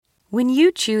When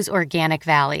you choose Organic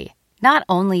Valley, not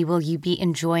only will you be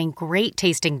enjoying great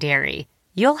tasting dairy,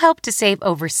 you'll help to save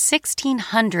over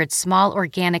 1,600 small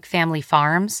organic family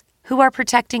farms who are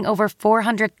protecting over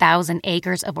 400,000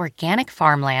 acres of organic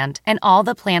farmland and all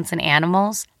the plants and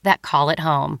animals that call it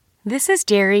home. This is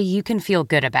dairy you can feel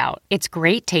good about. It's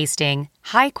great tasting,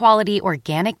 high-quality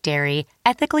organic dairy,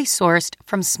 ethically sourced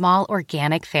from small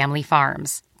organic family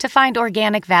farms. To find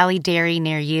Organic Valley Dairy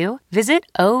near you, visit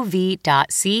ov.coop.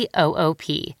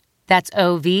 That's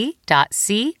ov.coop.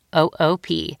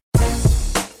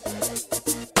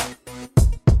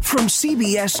 From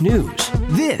CBS News,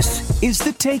 this is The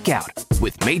Takeout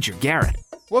with Major Garrett.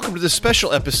 Welcome to this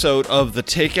special episode of The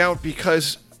Takeout.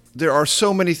 Because there are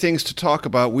so many things to talk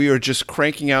about, we are just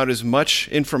cranking out as much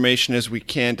information as we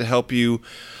can to help you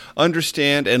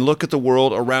understand and look at the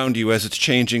world around you as it's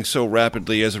changing so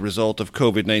rapidly as a result of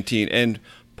COVID-19. And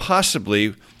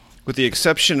possibly, with the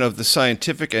exception of the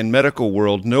scientific and medical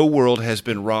world, no world has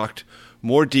been rocked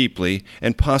more deeply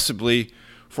and possibly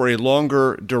for a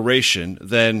longer duration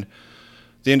than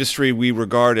the industry we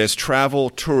regard as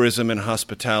travel, tourism, and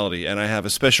hospitality. And I have a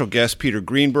special guest, Peter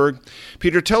Greenberg.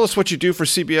 Peter, tell us what you do for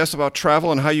CBS about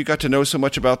travel and how you got to know so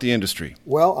much about the industry.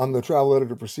 Well, I'm the travel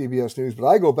editor for CBS News, but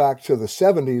I go back to the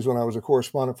 70s when I was a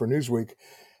correspondent for Newsweek.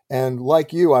 And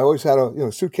like you, I always had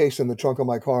a suitcase in the trunk of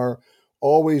my car,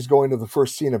 always going to the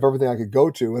first scene of everything I could go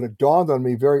to. And it dawned on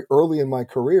me very early in my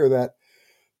career that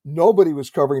nobody was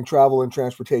covering travel and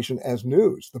transportation as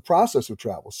news, the process of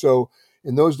travel. So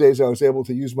in those days, I was able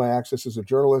to use my access as a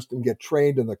journalist and get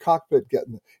trained in the cockpit, get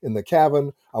in the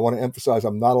cabin. I want to emphasize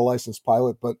I'm not a licensed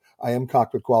pilot, but I am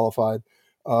cockpit qualified,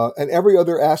 and every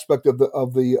other aspect of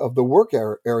the work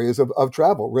areas of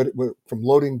travel, from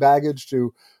loading baggage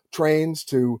to trains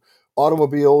to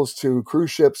automobiles to cruise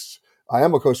ships. I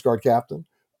am a Coast Guard captain,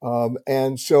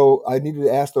 and so I needed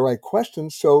to ask the right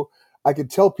questions so I could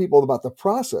tell people about the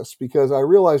process, because I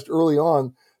realized early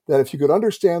on that if you could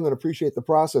understand and appreciate the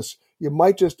process, you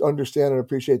might just understand and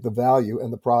appreciate the value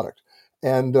and the product.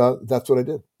 And that's what I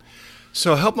did.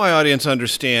 So help my audience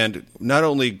understand, not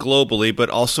only globally,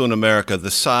 but also in America, the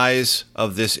size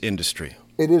of this industry.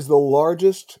 It is the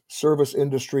largest service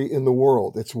industry in the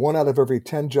world. It's 1 out of every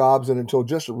 10 jobs. And until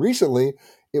just recently,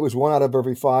 it was 1 out of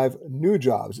every 5 new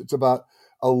jobs. It's about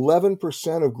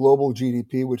 11% of global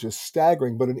GDP, which is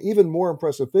staggering. But an even more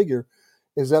impressive figure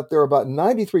is that there are about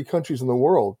 93 countries in the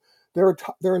world. Their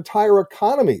entire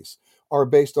economies are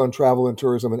based on travel and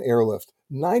tourism and airlift.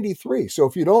 93. So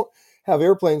if you don't have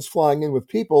airplanes flying in with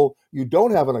people, you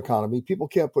don't have an economy. People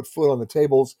can't put food on the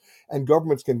tables, and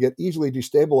governments can get easily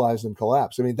destabilized and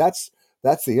collapse. I mean, that's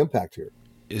the impact here.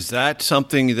 Is that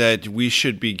something that we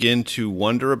should begin to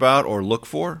wonder about or look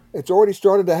for? It's already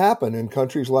started to happen in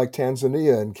countries like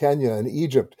Tanzania and Kenya and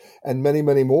Egypt and many,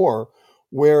 many more,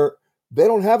 where they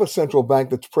don't have a central bank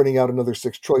that's printing out another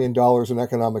 $6 trillion in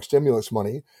economic stimulus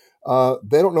money.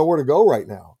 They don't know where to go right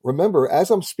now. Remember,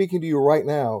 as I'm speaking to you right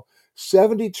now,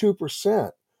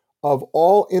 72% of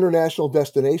all international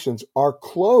destinations are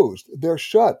closed. They're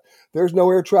shut. There's no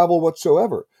air travel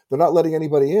whatsoever. They're not letting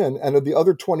anybody in. And of the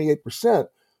other 28%,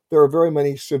 there are very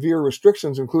many severe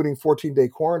restrictions, including 14-day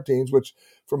quarantines, which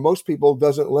for most people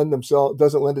doesn't lend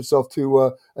itself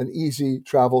to an easy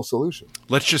travel solution.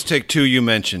 Let's just take 2 you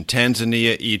mentioned,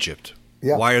 Tanzania, Egypt.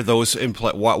 Yeah. Why are those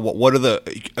what are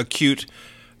the acute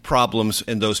problems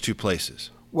in those 2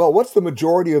 places? Well, what's the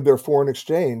majority of their foreign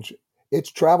exchange?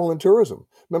 It's travel and tourism.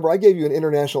 Remember, I gave you an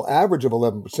international average of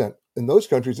 11%. In those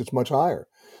countries, it's much higher.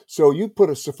 So you put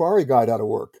a safari guide out of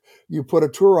work. You put a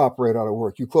tour operator out of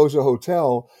work. You close a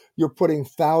hotel. You're putting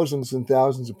thousands and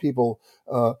thousands of people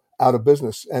out of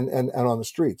business and on the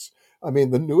streets. I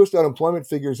mean, the newest unemployment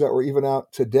figures that were even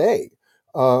out today,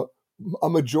 a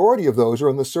majority of those are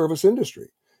in the service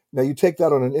industry. Now, you take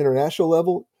that on an international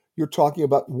level, you're talking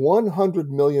about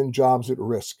 100 million jobs at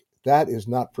risk. That is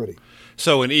not pretty.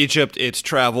 So in Egypt, it's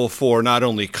travel for not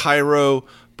only Cairo,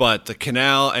 but the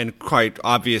canal and quite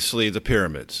obviously the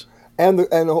pyramids. And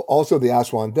also the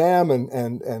Aswan Dam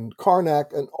and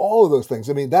Karnak and all of those things.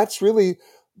 I mean, that's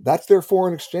their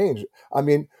foreign exchange. I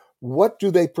mean, what do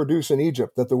they produce in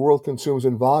Egypt that the world consumes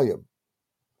in volume?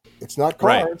 It's not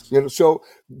cars. Right. So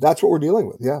that's what we're dealing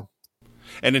with, yeah.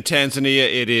 And in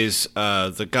Tanzania, it is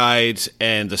the guides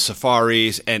and the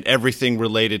safaris and everything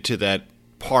related to that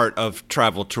part of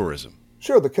travel tourism.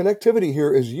 Sure, the connectivity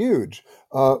here is huge.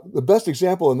 The best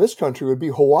example in this country would be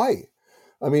Hawaii.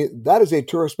 I mean, that is a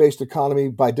tourist-based economy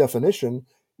by definition.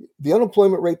 The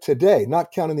unemployment rate today,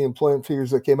 not counting the employment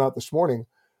figures that came out this morning,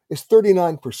 is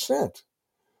 39%.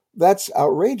 That's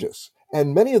outrageous.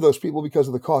 And many of those people, because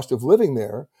of the cost of living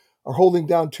there, are holding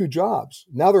down 2 jobs.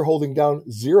 Now they're holding down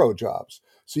 0 jobs.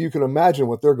 So you can imagine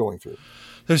what they're going through.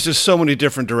 There's just so many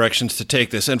different directions to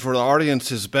take this. And for the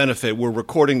audience's benefit, we're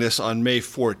recording this on May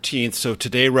 14th. So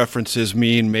today references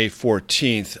mean May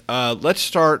 14th. Let's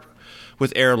start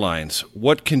with airlines.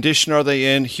 What condition are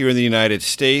they in here in the United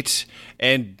States?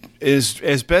 And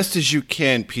as best as you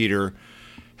can, Peter,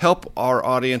 help our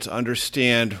audience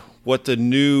understand what the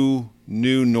new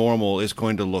normal is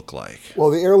going to look like. Well,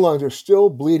 the airlines are still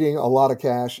bleeding a lot of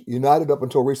cash. United, up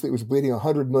until recently, was bleeding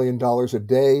 $100 million a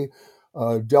day.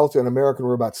 Delta and American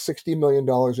were about $60 million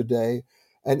a day.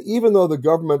 And even though the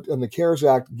government and the CARES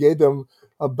Act gave them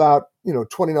about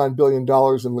 $29 billion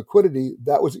in liquidity,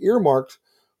 that was earmarked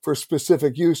for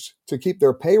specific use to keep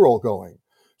their payroll going.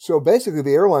 So basically,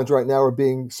 the airlines right now are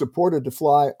being supported to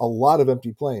fly a lot of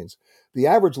empty planes. The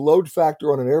average load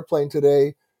factor on an airplane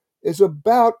today is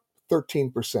about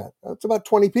 13%. That's about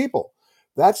 20 people.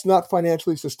 That's not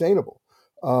financially sustainable.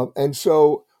 And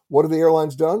so what have the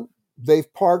airlines done?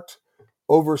 They've parked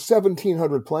over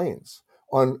 1,700 planes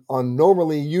on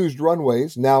normally used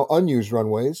runways, now unused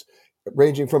runways,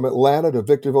 ranging from Atlanta to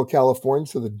Victorville, California,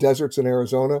 to the deserts in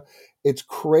Arizona. It's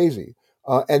crazy.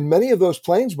 And many of those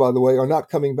planes, by the way, are not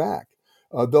coming back.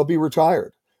 They'll be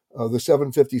retired. The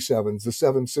 757s, the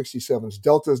 767s.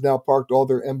 Delta has now parked all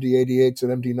their MD-88s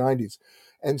and MD-90s.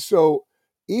 And so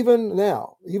even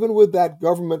now, even with that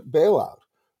government bailout,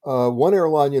 one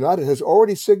airline, United, has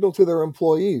already signaled to their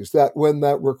employees that when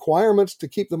the requirements to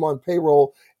keep them on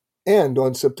payroll end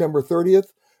on September 30th,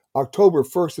 October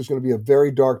 1st is going to be a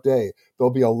very dark day.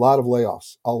 There'll be a lot of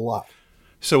layoffs, a lot.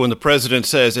 So when the president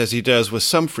says, as he does with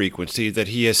some frequency, that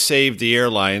he has saved the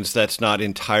airlines, that's not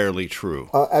entirely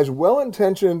true. As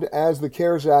well-intentioned as the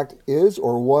CARES Act is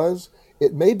or was,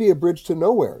 it may be a bridge to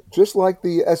nowhere, just like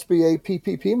the SBA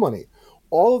PPP money.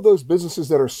 All of those businesses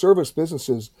that are service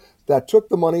businesses that took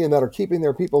the money and that are keeping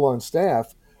their people on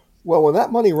staff, well, when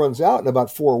that money runs out in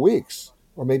about 4 weeks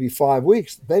or maybe 5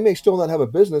 weeks, they may still not have a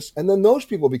business, and then those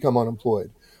people become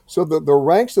unemployed. So the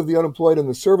ranks of the unemployed in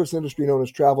the service industry known as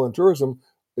travel and tourism,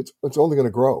 it's only going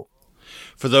to grow.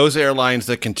 For those airlines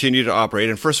that continue to operate,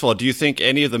 and first of all, do you think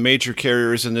any of the major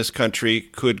carriers in this country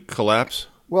could collapse?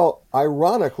 Well,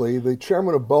 ironically, the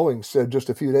chairman of Boeing said just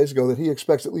a few days ago that he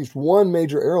expects at least one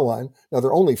major airline, now there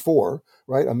are only 4,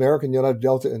 right? American, United,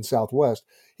 Delta, and Southwest.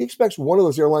 He expects one of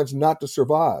those airlines not to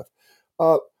survive.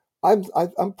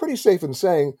 I'm pretty safe in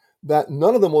saying that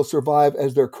none of them will survive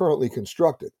as they're currently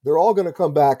constructed. They're all going to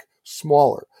come back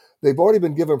smaller. They've already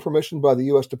been given permission by the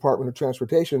U.S. Department of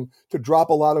Transportation to drop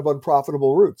a lot of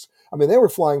unprofitable routes. I mean, they were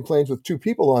flying planes with 2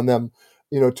 people on them,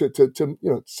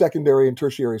 to secondary and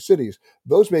tertiary cities.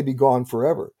 Those may be gone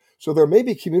forever. So there may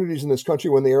be communities in this country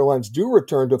when the airlines do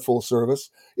return to full service,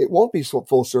 it won't be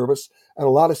full service, and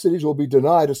a lot of cities will be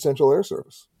denied essential air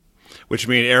service. Which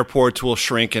means airports will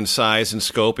shrink in size and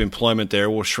scope, employment there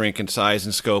will shrink in size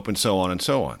and scope, and so on and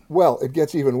so on. Well, it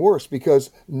gets even worse because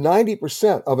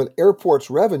 90% of an airport's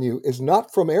revenue is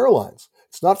not from airlines.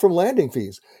 It's not from landing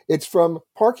fees. It's from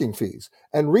parking fees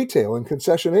and retail and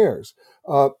concessionaires.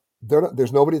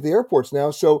 There's nobody at the airports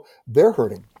now, so they're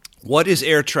hurting. What is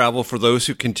air travel for those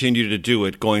who continue to do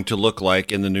it going to look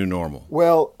like in the new normal?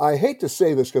 Well, I hate to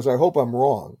say this because I hope I'm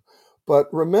wrong. But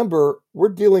remember, we're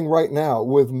dealing right now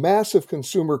with massive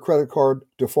consumer credit card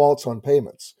defaults on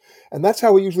payments. And that's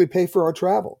how we usually pay for our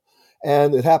travel.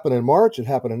 And it happened in March, it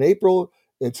happened in April,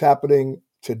 it's happening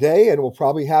today, and it will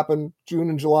probably happen June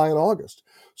and July and August.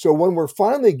 So when we're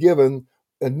finally given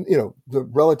the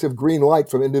relative green light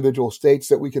from individual states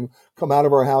that we can come out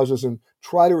of our houses and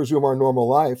try to resume our normal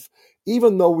life,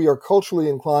 even though we are culturally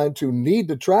inclined to need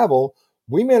to travel,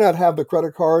 we may not have the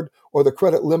credit card or the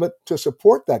credit limit to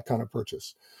support that kind of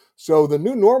purchase. So the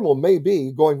new normal may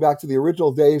be going back to the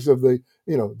original days of the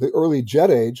early jet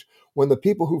age when the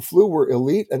people who flew were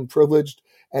elite and privileged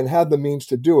and had the means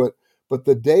to do it. But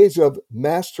the days of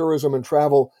mass tourism and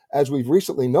travel as we've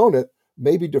recently known it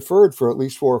may be deferred for at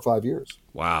least 4 or 5 years.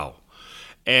 Wow.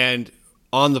 And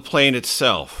on the plane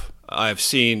itself, I've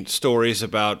seen stories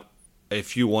about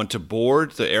if you want to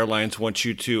board, the airlines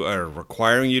are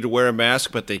requiring you to wear a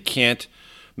mask, but they can't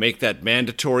make that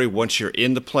mandatory once you're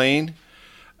in the plane.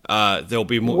 There'll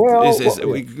be more.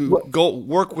 Go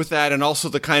work with that, and also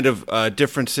the kind of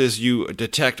differences you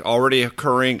detect already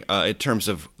occurring in terms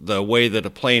of the way that a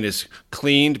plane is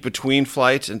cleaned between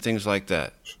flights and things like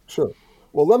that. Sure.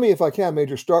 Well, let me, if I can,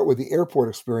 Major, start with the airport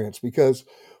experience, because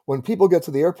when people get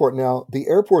to the airport now, the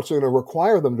airports are going to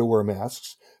require them to wear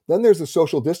masks. Then there's the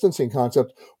social distancing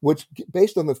concept, which,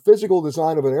 based on the physical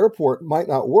design of an airport, might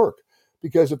not work.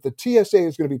 because if the TSA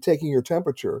is going to be taking your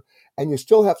temperature and you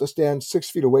still have to stand 6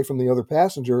 feet away from the other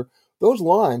passenger, those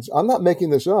lines, I'm not making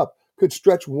this up, could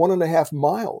stretch 1.5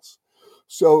 miles.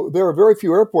 So there are very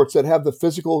few airports that have the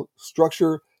physical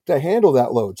structure to handle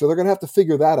that load. So they're going to have to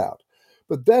figure that out.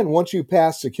 But then once you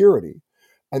pass security,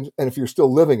 and if you're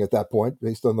still living at that point,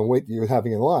 based on the wait that you're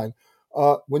having in line,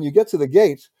 when you get to the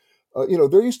gate,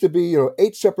 there used to be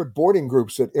 8 separate boarding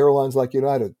groups at airlines like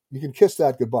United. You can kiss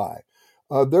that goodbye.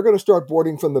 They're going to start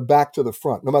boarding from the back to the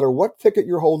front. No matter what ticket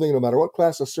you're holding, no matter what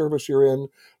class of service you're in,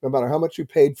 no matter how much you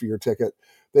paid for your ticket,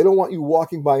 they don't want you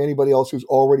walking by anybody else who's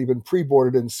already been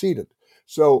pre-boarded and seated.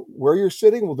 So where you're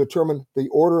sitting will determine the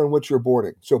order in which you're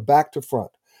boarding. So back to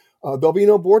front. There'll be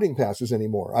no boarding passes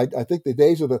anymore. I think the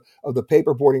days of the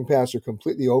paper boarding pass are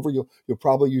completely over. You'll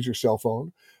probably use your cell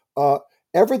phone.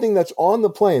 Everything that's on the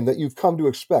plane that you've come to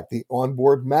expect, the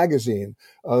onboard magazine,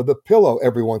 the pillow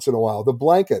every once in a while, the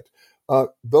blanket,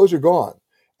 those are gone.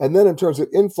 And then in terms of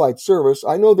in-flight service,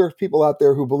 I know there's people out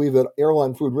there who believe that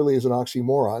airline food really is an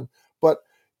oxymoron. But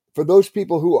for those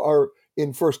people who are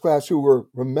in first class who were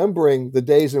remembering the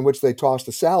days in which they tossed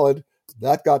a salad,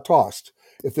 that got tossed.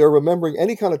 If they're remembering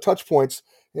any kind of touch points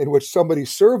in which somebody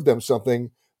served them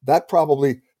something, that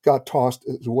probably got tossed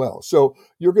as well. So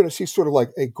you're going to see sort of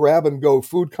like a grab and go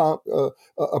food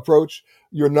approach.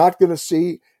 You're not going to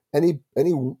see any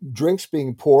drinks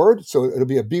being poured. So it'll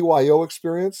be a BYO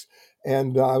experience.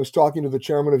 And I was talking to the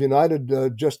chairman of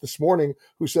United just this morning,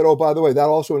 who said, "Oh, by the way, that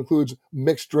also includes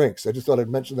mixed drinks." I just thought I'd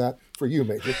mention that for you,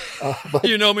 Major.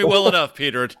 You know me well enough,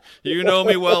 Peter. You know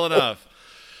me well enough.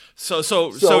 So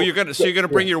you're gonna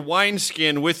bring your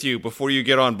wineskin with you before you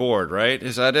get on board, right?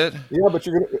 Is that it? Yeah,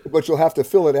 but you'll have to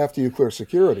fill it after you clear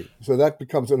security. So that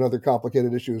becomes another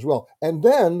complicated issue as well. And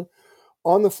then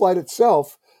on the flight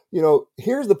itself,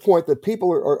 here's the point that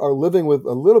people are living with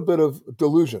a little bit of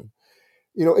delusion.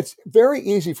 It's very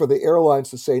easy for the airlines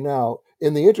to say now,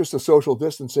 in the interest of social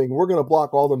distancing, we're going to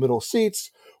block all the middle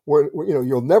seats.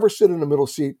 You'll never sit in a middle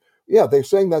seat. Yeah, they're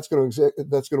saying that's going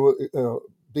to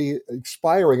be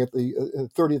expiring at the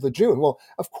 30th of June. Well,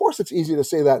 of course it's easy to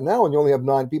say that now, and you only have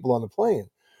 9 people on the plane.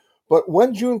 But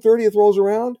when June 30th rolls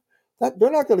around,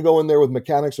 they're not going to go in there with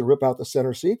mechanics and rip out the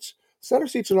center seats. Center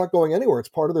seats are not going anywhere. It's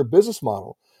part of their business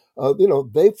model.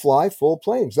 They fly full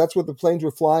planes. That's what the planes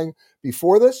were flying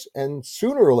before this, and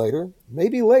sooner or later,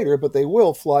 maybe later, but they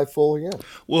will fly full again.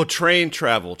 Will train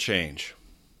travel change?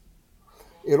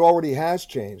 It already has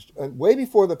changed. And way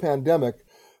before the pandemic,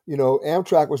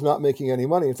 Amtrak was not making any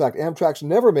money. In fact, Amtrak's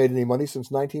never made any money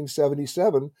since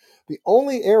 1977. The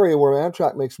only area where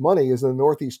Amtrak makes money is in the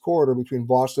Northeast Corridor between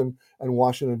Boston and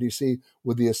Washington, D.C.,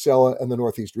 with the Acela and the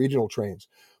Northeast Regional trains.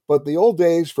 But the old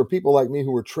days, for people like me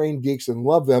who were train geeks and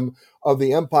loved them, of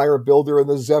the Empire Builder and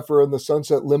the Zephyr and the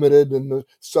Sunset Limited and the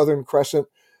Southern Crescent,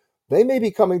 they may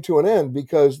be coming to an end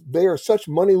because they are such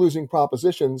money-losing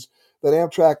propositions that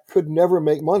Amtrak could never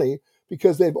make money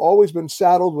because they've always been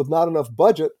saddled with not enough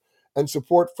budget and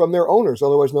support from their owners,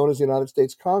 otherwise known as the United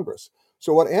States Congress.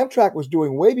 So what Amtrak was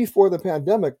doing way before the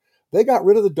pandemic, they got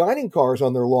rid of the dining cars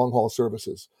on their long-haul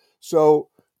services. So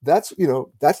that's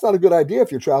not a good idea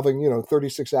if you're traveling,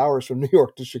 36 hours from New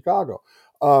York to Chicago.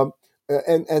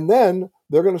 And then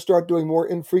they're going to start doing more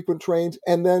infrequent trains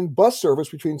and then bus service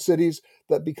between cities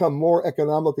that become more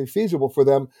economically feasible for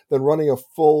them than running a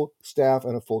full staff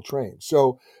and a full train.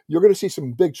 So you're going to see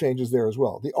some big changes there as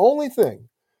well. The only thing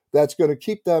that's going to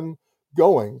keep them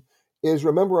going is,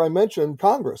 remember I mentioned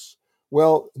Congress.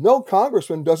 Well, no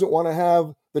congressman doesn't want to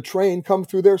have the train come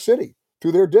through their city,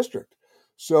 through their district.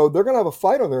 So they're going to have a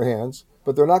fight on their hands,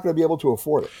 but they're not going to be able to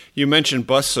afford it. You mentioned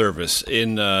bus service.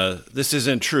 This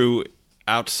isn't true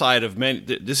outside of many.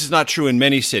 This is not true in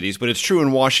many cities, but it's true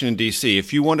in Washington, D.C.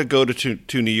 If you want to go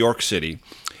to New York City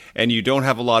and you don't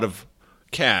have a lot of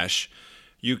cash,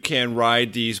 you can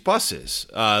ride these buses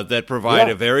that provide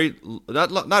a very,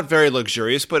 not very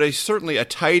luxurious, but certainly a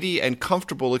tidy and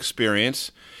comfortable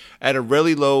experience at a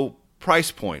really low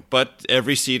price point. But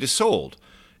every seat is sold.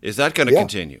 Is that going to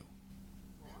continue?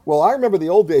 Well, I remember the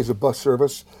old days of bus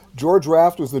service. George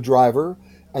Raft was the driver,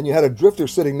 and you had a drifter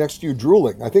sitting next to you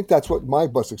drooling. I think that's what my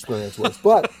bus experience was.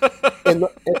 But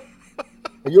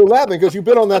you're laughing because you've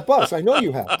been on that bus. I know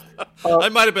you have. I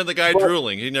might have been the guy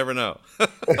drooling. You never know.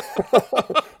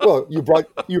 Well, you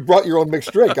brought your own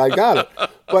mixed drink. I got it.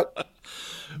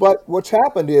 But what's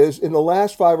happened is, in the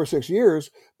last 5 or 6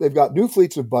 years, they've got new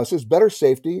fleets of buses, better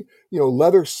safety,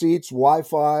 leather seats,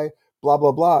 Wi-Fi, blah,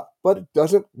 blah, blah. But it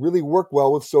doesn't really work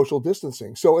well with social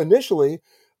distancing. So initially,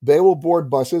 they will board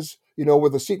buses, where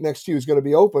the seat next to you is going to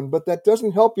be open, but that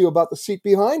doesn't help you about the seat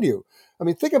behind you. I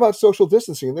mean, think about social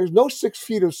distancing. There's no 6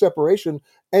 feet of separation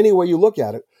any way you look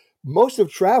at it. most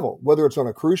of travel, whether it's on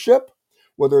a cruise ship,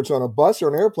 whether it's on a bus or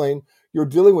an airplane, you're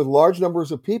dealing with large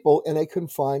numbers of people in a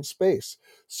confined space.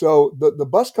 So the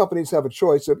bus companies have a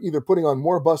choice of either putting on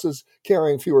more buses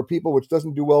carrying fewer people, which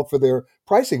doesn't do well for their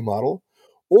pricing model,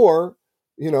 or,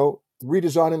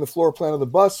 redesigning the floor plan of the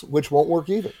bus, which won't work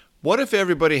either. What if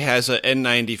everybody has an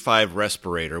N95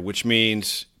 respirator, which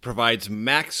means provides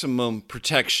maximum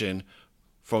protection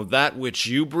from that which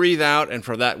you breathe out and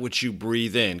from that which you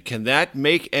breathe in? Can that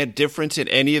make a difference in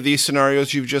any of these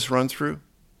scenarios you've just run through?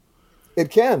 It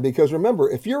can, because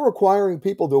remember, if you're requiring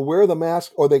people to wear the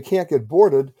mask or they can't get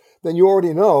boarded, then you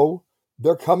already know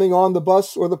they're coming on the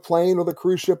bus or the plane or the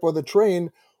cruise ship or the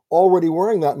train already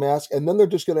wearing that mask, and then they're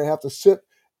just going to have to sit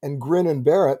and grin and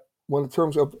bear it in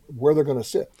terms of where they're going to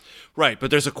sit. Right, but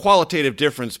there's a qualitative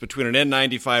difference between an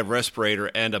N95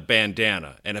 respirator and a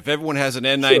bandana. And if everyone has an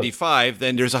N95,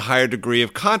 then there's a higher degree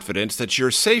of confidence that you're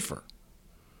safer.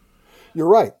 You're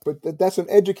right, but that's an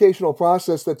educational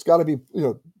process that's got to be,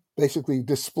 basically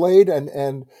displayed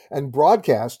and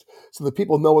broadcast so that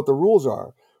people know what the rules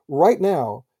are. Right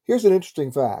now, here's an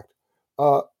interesting fact.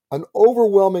 An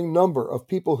overwhelming number of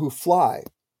people who fly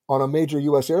on a major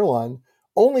U.S. airline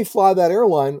only fly that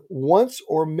airline once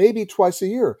or maybe twice a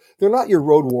year. They're not your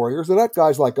road warriors. They're not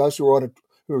guys like us who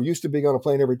are used to being on a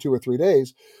plane every 2 or 3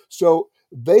 days. So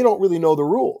they don't really know the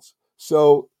rules.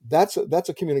 So that's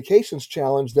a communications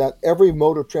challenge that every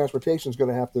mode of transportation is going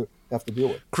to have to deal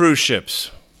with. Cruise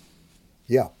ships.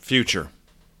 Yeah. Future.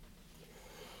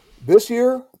 This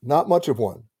year, not much of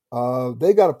one.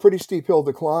 They got a pretty steep hill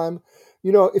to climb.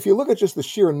 If you look at just the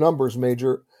sheer numbers,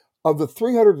 Major, of the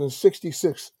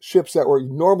 366 ships that were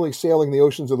normally sailing the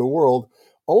oceans of the world,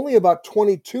 only about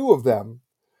 22 of them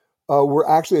were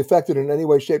actually affected in any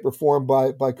way, shape, or form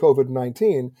by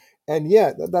COVID-19. And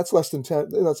yet, that's less than 10,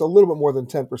 that's a little bit more than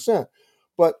 10%.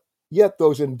 But yet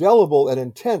those indelible and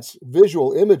intense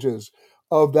visual images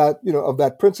of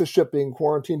that princess ship being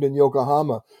quarantined in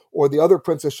Yokohama, or the other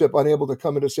princess ship unable to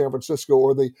come into San Francisco,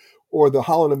 or the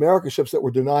Holland America ships that were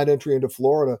denied entry into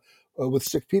Florida with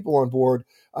sick people on board.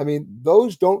 I mean,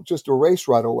 those don't just erase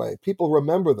right away. People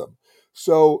remember them.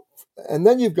 So, and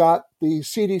then you've got the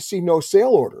CDC no sail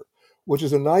order, which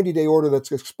is a 90-day order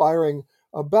that's expiring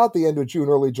about the end of June,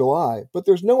 early July. But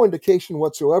there's no indication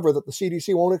whatsoever that the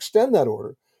CDC won't extend that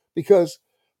order, because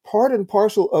part and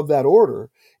parcel of that order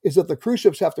is that the cruise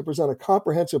ships have to present a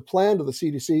comprehensive plan to the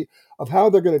CDC of how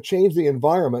they're going to change the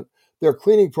environment, their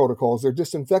cleaning protocols, their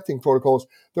disinfecting protocols,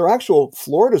 their actual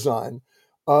floor design,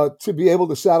 to be able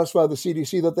to satisfy the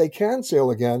CDC that they can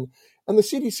sail again. And the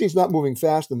CDC is not moving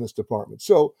fast in this department.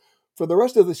 So for the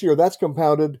rest of this year, that's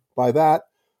compounded by that.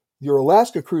 Your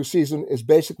Alaska cruise season is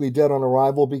basically dead on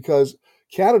arrival because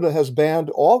Canada has banned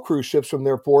all cruise ships from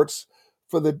their ports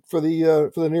for the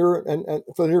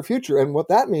near future. And what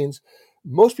that means,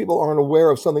 most people aren't aware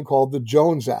of something called the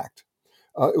Jones Act.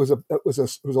 It was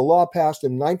a law passed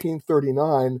in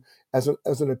 1939 as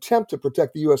an attempt to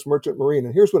protect the U.S. merchant marine.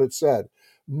 And here's what it said: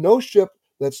 no ship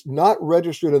that's not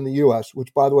registered in the U.S.,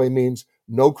 which by the way means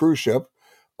no cruise ship,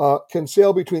 can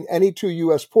sail between any two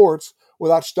U.S. ports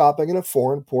without stopping in a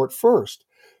foreign port first,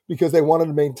 because they wanted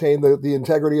to maintain the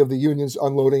integrity of the union's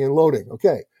unloading and loading.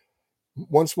 Okay,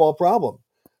 one small problem.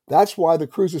 That's why the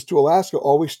cruises to Alaska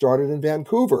always started in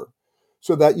Vancouver,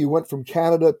 so that you went from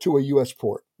Canada to a U.S.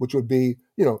 port, which would be,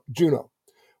 Juneau.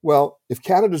 Well, if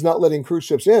Canada's not letting cruise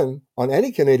ships in on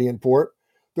any Canadian port,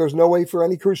 there's no way for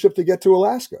any cruise ship to get to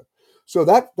Alaska. So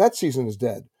that season is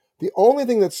dead. The only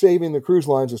thing that's saving the cruise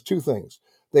lines is two things.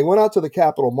 They went out to the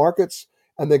capital markets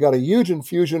and they got a huge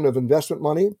infusion of investment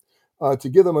money to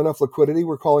give them enough liquidity.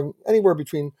 We're calling anywhere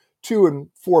between $2 and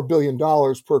 $4 billion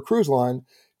per cruise line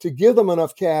to give them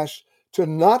enough cash to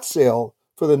not sail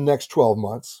for the next 12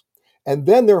 months. And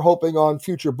then they're hoping on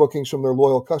future bookings from their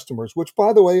loyal customers, which,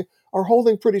 by the way, are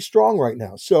holding pretty strong right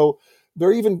now. So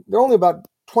they're only about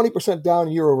 20%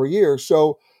 down year over year.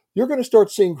 So you're going to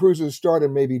start seeing cruises start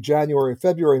in maybe January,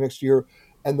 February next year,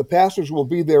 and the passengers will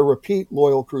be their repeat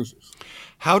loyal cruisers.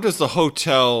 How does the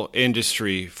hotel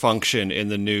industry function in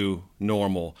the new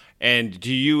normal? And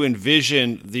do you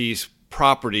envision these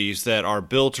properties that are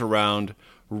built around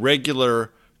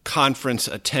regular conference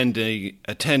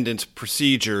attendance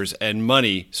procedures and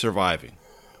money surviving?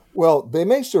 Well, they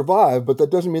may survive, but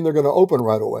that doesn't mean they're going to open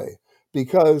right away.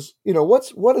 Because,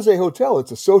 what is a hotel?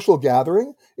 It's a social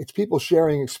gathering. It's people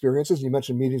sharing experiences. You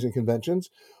mentioned meetings and conventions,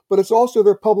 but it's also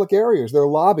their public areas, their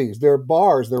lobbies, their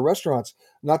bars, their restaurants,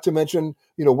 not to mention,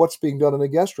 what's being done in the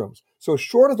guest rooms. So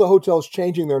short of the hotels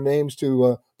changing their names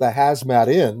to the Hazmat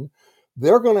Inn,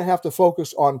 they're going to have to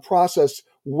focus on process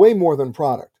way more than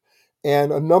product.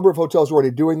 And a number of hotels are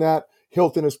already doing that.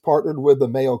 Hilton has partnered with the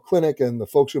Mayo Clinic and the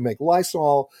folks who make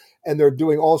Lysol, and they're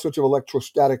doing all sorts of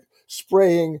electrostatic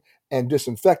spraying and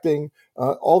disinfecting.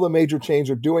 All the major chains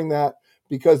are doing that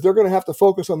because they're going to have to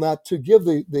focus on that to give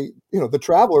the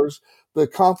travelers the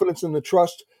confidence and the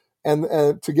trust and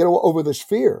to get over this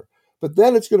fear. But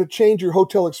then it's going to change your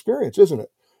hotel experience, isn't it?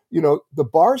 The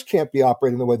bars can't be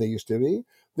operating the way they used to be.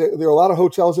 There are a lot of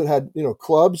hotels that had,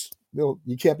 clubs.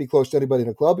 You can't be close to anybody in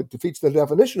a club. It defeats the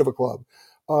definition of a club,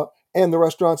 and the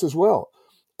restaurants as well.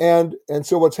 And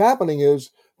so what's happening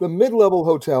is the mid-level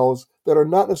hotels that are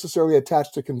not necessarily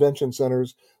attached to convention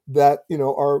centers that,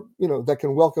 that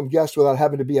can welcome guests without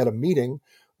having to be at a meeting,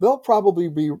 they'll probably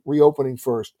be reopening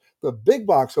first. The big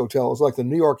box hotels like the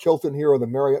New York Hilton here or the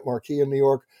Marriott Marquis in New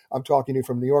York, I'm talking to you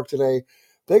from New York today,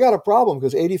 they got a problem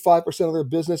because 85% of their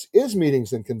business is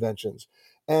meetings and conventions.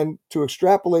 And to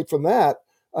extrapolate from that,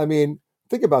 I mean,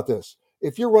 think about this.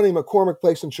 If you're running McCormick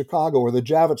Place in Chicago or the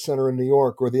Javits Center in New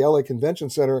York or the LA Convention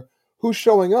Center, who's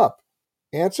showing up?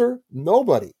 Answer,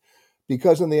 nobody.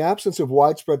 Because in the absence of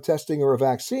widespread testing or a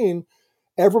vaccine,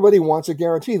 everybody wants a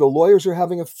guarantee. The lawyers are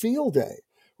having a field day,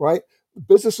 right?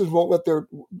 Businesses won't let their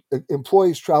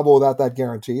employees travel without that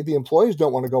guarantee. The employees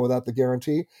don't want to go without the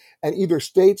guarantee. And either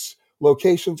states,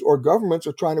 locations, or governments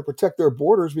are trying to protect their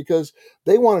borders because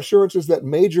they want assurances that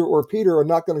Major or Peter are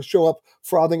not going to show up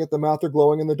frothing at the mouth or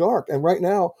glowing in the dark. And right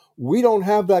now, we don't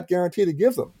have that guarantee to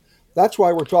give them. That's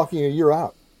why we're talking a year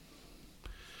out.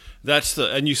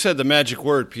 And you said the magic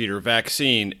word, Peter,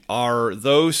 vaccine. Are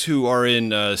those who are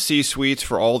in C-suites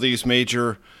for all these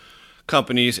major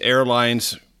companies,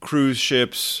 airlines, cruise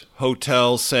ships,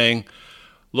 hotels saying,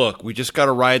 look, we just got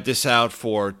to ride this out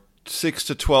for 6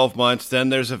 to 12 months, then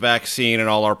there's a vaccine and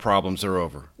all our problems are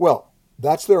over? Well,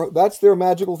 that's their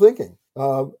magical thinking.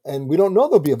 And we don't know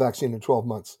there'll be a vaccine in 12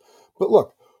 months. But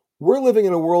look, we're living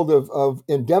in a world of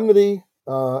indemnity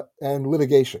and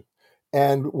litigation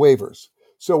and waivers.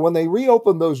 So when they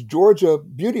reopen those Georgia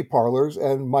beauty parlors,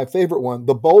 and my favorite one,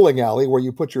 the bowling alley, where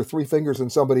you put your 3 fingers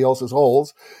in somebody else's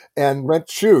holes and rent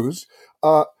shoes,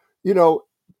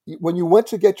 when you went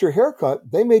to get your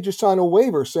haircut, they made you sign a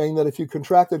waiver saying that if you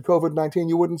contracted COVID-19,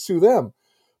 you wouldn't sue them.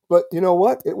 But you know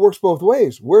what? It works both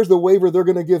ways. Where's the waiver they're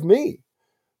going to give me?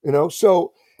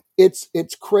 So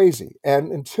it's crazy.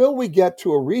 And until we get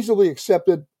to a reasonably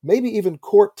accepted, maybe even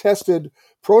court-tested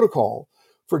protocol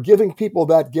for giving people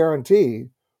that guarantee,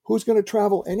 who's going to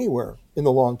travel anywhere in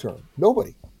the long term?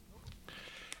 Nobody.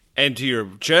 And to your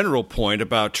general point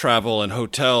about travel and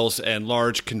hotels and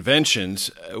large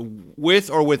conventions, with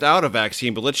or without a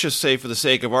vaccine, but let's just say for the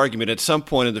sake of argument, at some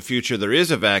point in the future there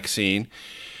is a vaccine,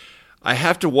 I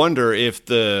have to wonder if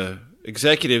the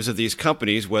executives of these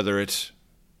companies, whether it's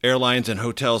airlines and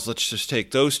hotels, let's just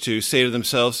take those two, say to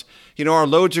themselves, our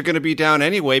loads are going to be down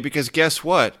anyway because guess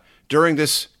what? During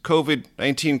this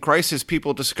COVID-19 crisis,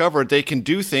 people discovered they can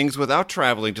do things without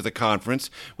traveling to the conference,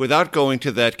 without going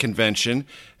to that convention,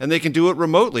 and they can do it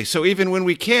remotely. So even when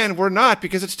we can, we're not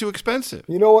because it's too expensive.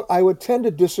 You know what? I would tend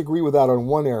to disagree with that on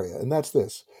one area, and that's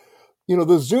this.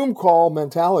 The Zoom call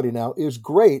mentality now is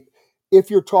great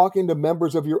if you're talking to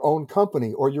members of your own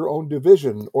company or your own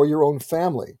division or your own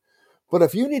family. But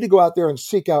if you need to go out there and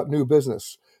seek out new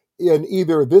business in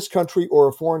either this country or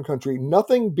a foreign country,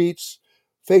 nothing beats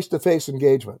face-to-face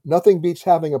engagement. Nothing beats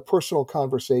having a personal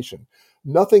conversation.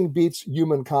 Nothing beats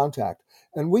human contact.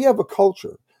 And we have a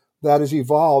culture that has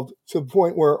evolved to the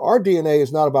point where our DNA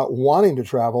is not about wanting to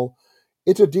travel.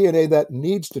 It's a DNA that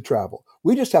needs to travel.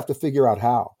 We just have to figure out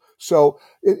how. So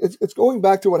it's going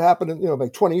back to what happened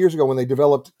like 20 years ago when they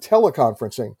developed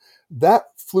teleconferencing. That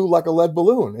flew like a lead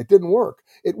balloon. It didn't work.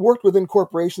 It worked within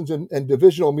corporations and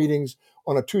divisional meetings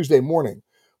on a Tuesday morning.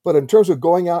 But in terms of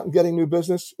going out and getting new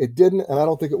business, it didn't, and I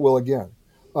don't think it will again.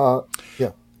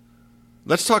 Yeah.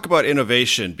 Let's talk about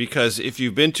innovation, because if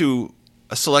you've been to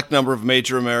a select number of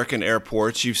major American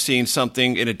airports, you've seen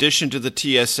something in addition to the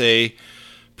TSA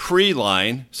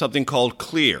pre-line, something called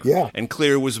Clear. Yeah. And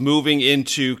Clear was moving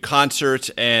into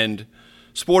concerts and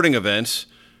sporting events.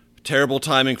 Terrible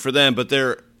timing for them, but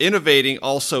they're innovating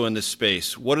also in this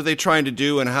space. What are they trying to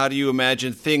do, and how do you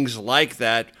imagine things like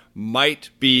that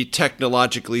might be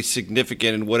technologically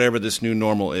significant in whatever this new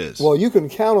normal is? Well, you can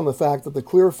count on the fact that the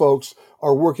Clear folks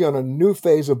are working on a new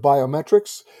phase of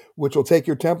biometrics, which will take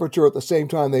your temperature at the same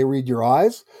time they read your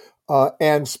eyes,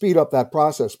 and speed up that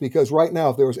process. Because right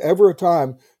now, if there was ever a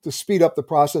time to speed up the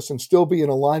process and still be in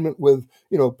alignment with,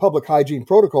 public hygiene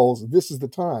protocols, this is the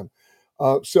time.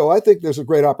 So I think there's a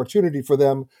great opportunity for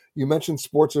them. You mentioned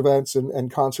sports events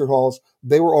and concert halls.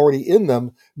 They were already in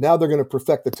them. Now they're going to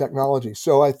perfect the technology.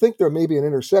 So I think there may be an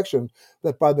intersection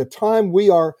that by the time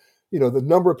we are, the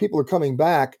number of people are coming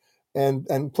back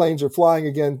and planes are flying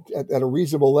again at a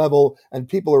reasonable level, and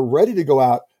people are ready to go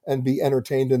out and be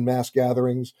entertained in mass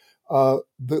gatherings,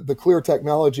 the clear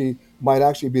technology might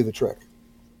actually be the trick.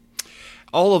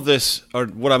 All of this, or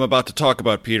what I'm about to talk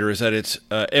about, Peter, is at its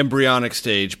embryonic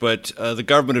stage, but the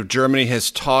government of Germany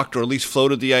has talked, or at least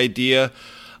floated the idea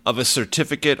of a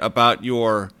certificate about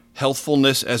your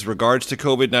healthfulness as regards to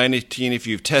COVID-19. If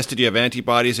you've tested, you have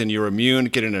antibodies, and you're immune,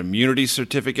 get an immunity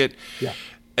certificate. Yeah.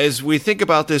 As we think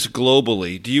about this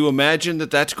globally, do you imagine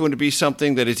that that's going to be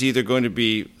something that is either going to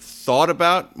be thought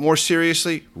about more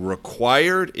seriously,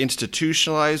 required,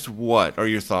 institutionalized? What are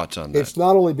your thoughts on that? It's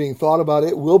not only being thought about,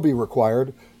 it will be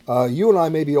required. You and I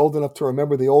may be old enough to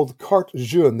remember the old carte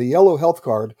jaune, the yellow health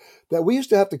card that we used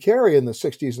to have to carry in the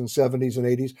 60s and 70s and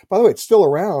 80s. By the way, it's still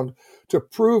around to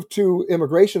prove to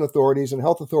immigration authorities and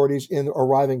health authorities in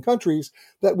arriving countries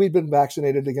that we'd been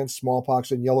vaccinated against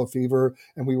smallpox and yellow fever,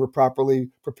 and we were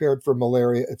properly prepared for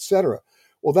malaria, etc.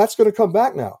 Well, that's going to come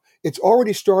back now. It's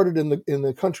already started in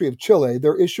the country of Chile.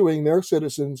 They're issuing their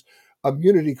citizens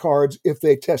immunity cards if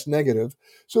they test negative.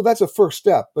 So that's a first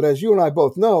step. But as you and I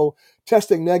both know,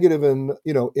 testing negative in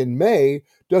May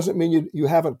doesn't mean you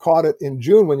haven't caught it in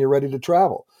June when you're ready to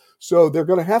travel. So they're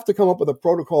going to have to come up with a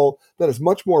protocol that is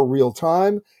much more real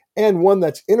time and one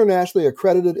that's internationally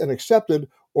accredited and accepted,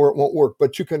 or it won't work.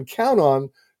 But you can count on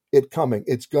it coming.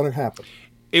 It's going to happen.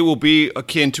 It will be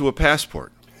akin to a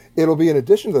passport. It'll be in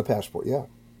addition to the passport, yeah.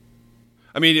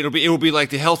 I mean, it will be like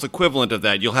the health equivalent of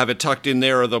that. You'll have it tucked in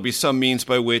there, or there'll be some means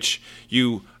by which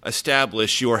you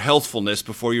establish your healthfulness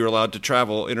before you're allowed to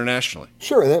travel internationally.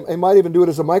 Sure, and they might even do it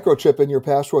as a microchip in your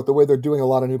passport, the way they're doing a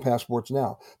lot of new passports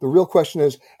now. The real question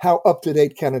is, how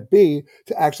up-to-date can it be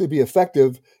to actually be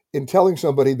effective in telling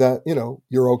somebody that,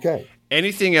 you're okay?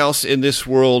 Anything else in this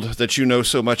world that you know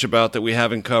so much about that we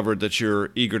haven't covered that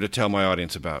you're eager to tell my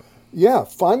audience about? Yeah,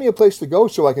 find me a place to go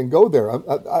so I can go there.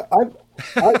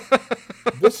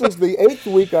 This is the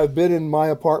 8th week I've been in my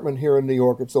apartment here in New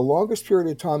York. It's the longest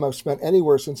period of time I've spent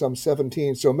anywhere since I'm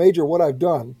 17. So, Major, what I've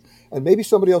done, and maybe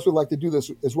somebody else would like to do this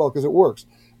as well because it works.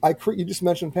 You just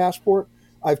mentioned passport.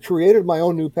 I've created my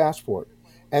own new passport.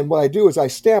 And what I do is I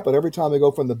stamp it every time I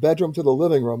go from the bedroom to the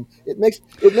living room. It makes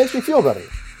me feel better.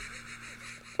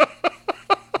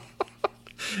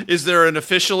 Is there an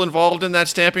official involved in that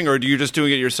stamping, or are you just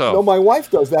doing it yourself? No, my wife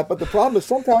does that, but the problem is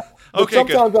sometimes good.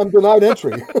 I'm denied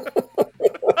entry.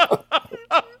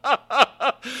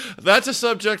 That's a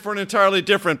subject for an entirely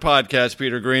different podcast,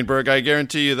 Peter Greenberg. I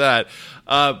guarantee you that.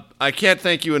 I can't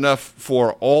thank you enough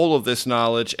for all of this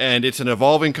knowledge, and it's an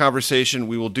evolving conversation.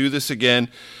 We will do this again.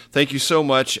 Thank you so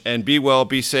much, and be well,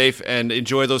 be safe, and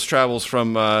enjoy those travels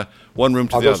from one room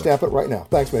to the other. I'll go stamp it right now.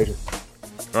 Thanks, Major.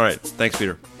 All right. Thanks,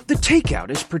 Peter. The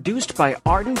Takeout is produced by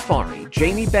Arden Farhi,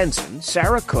 Jamie Benson,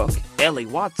 Sarah Cook, Ellie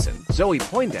Watson, Zoe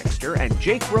Poindexter, and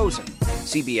Jake Rosen.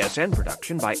 CBSN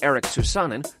production by Eric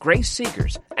Susanen, Grace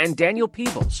Seegers, and Daniel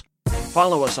Peebles.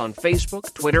 Follow us on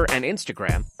Facebook, Twitter, and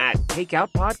Instagram at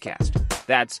Takeout Podcast.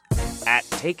 That's at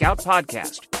Takeout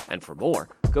Podcast. And for more,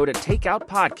 go to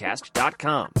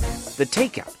takeoutpodcast.com. The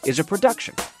Takeout is a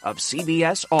production of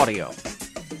CBS Audio.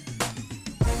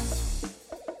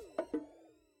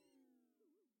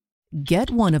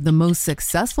 Get one of the most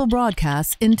successful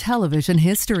broadcasts in television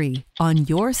history on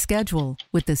your schedule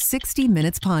with the 60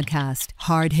 Minutes Podcast.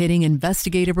 Hard-hitting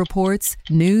investigative reports,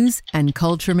 news, and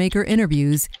culture maker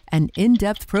interviews, and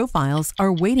in-depth profiles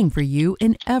are waiting for you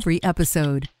in every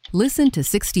episode. Listen to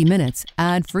 60 Minutes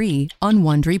ad-free on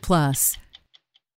Wondery Plus.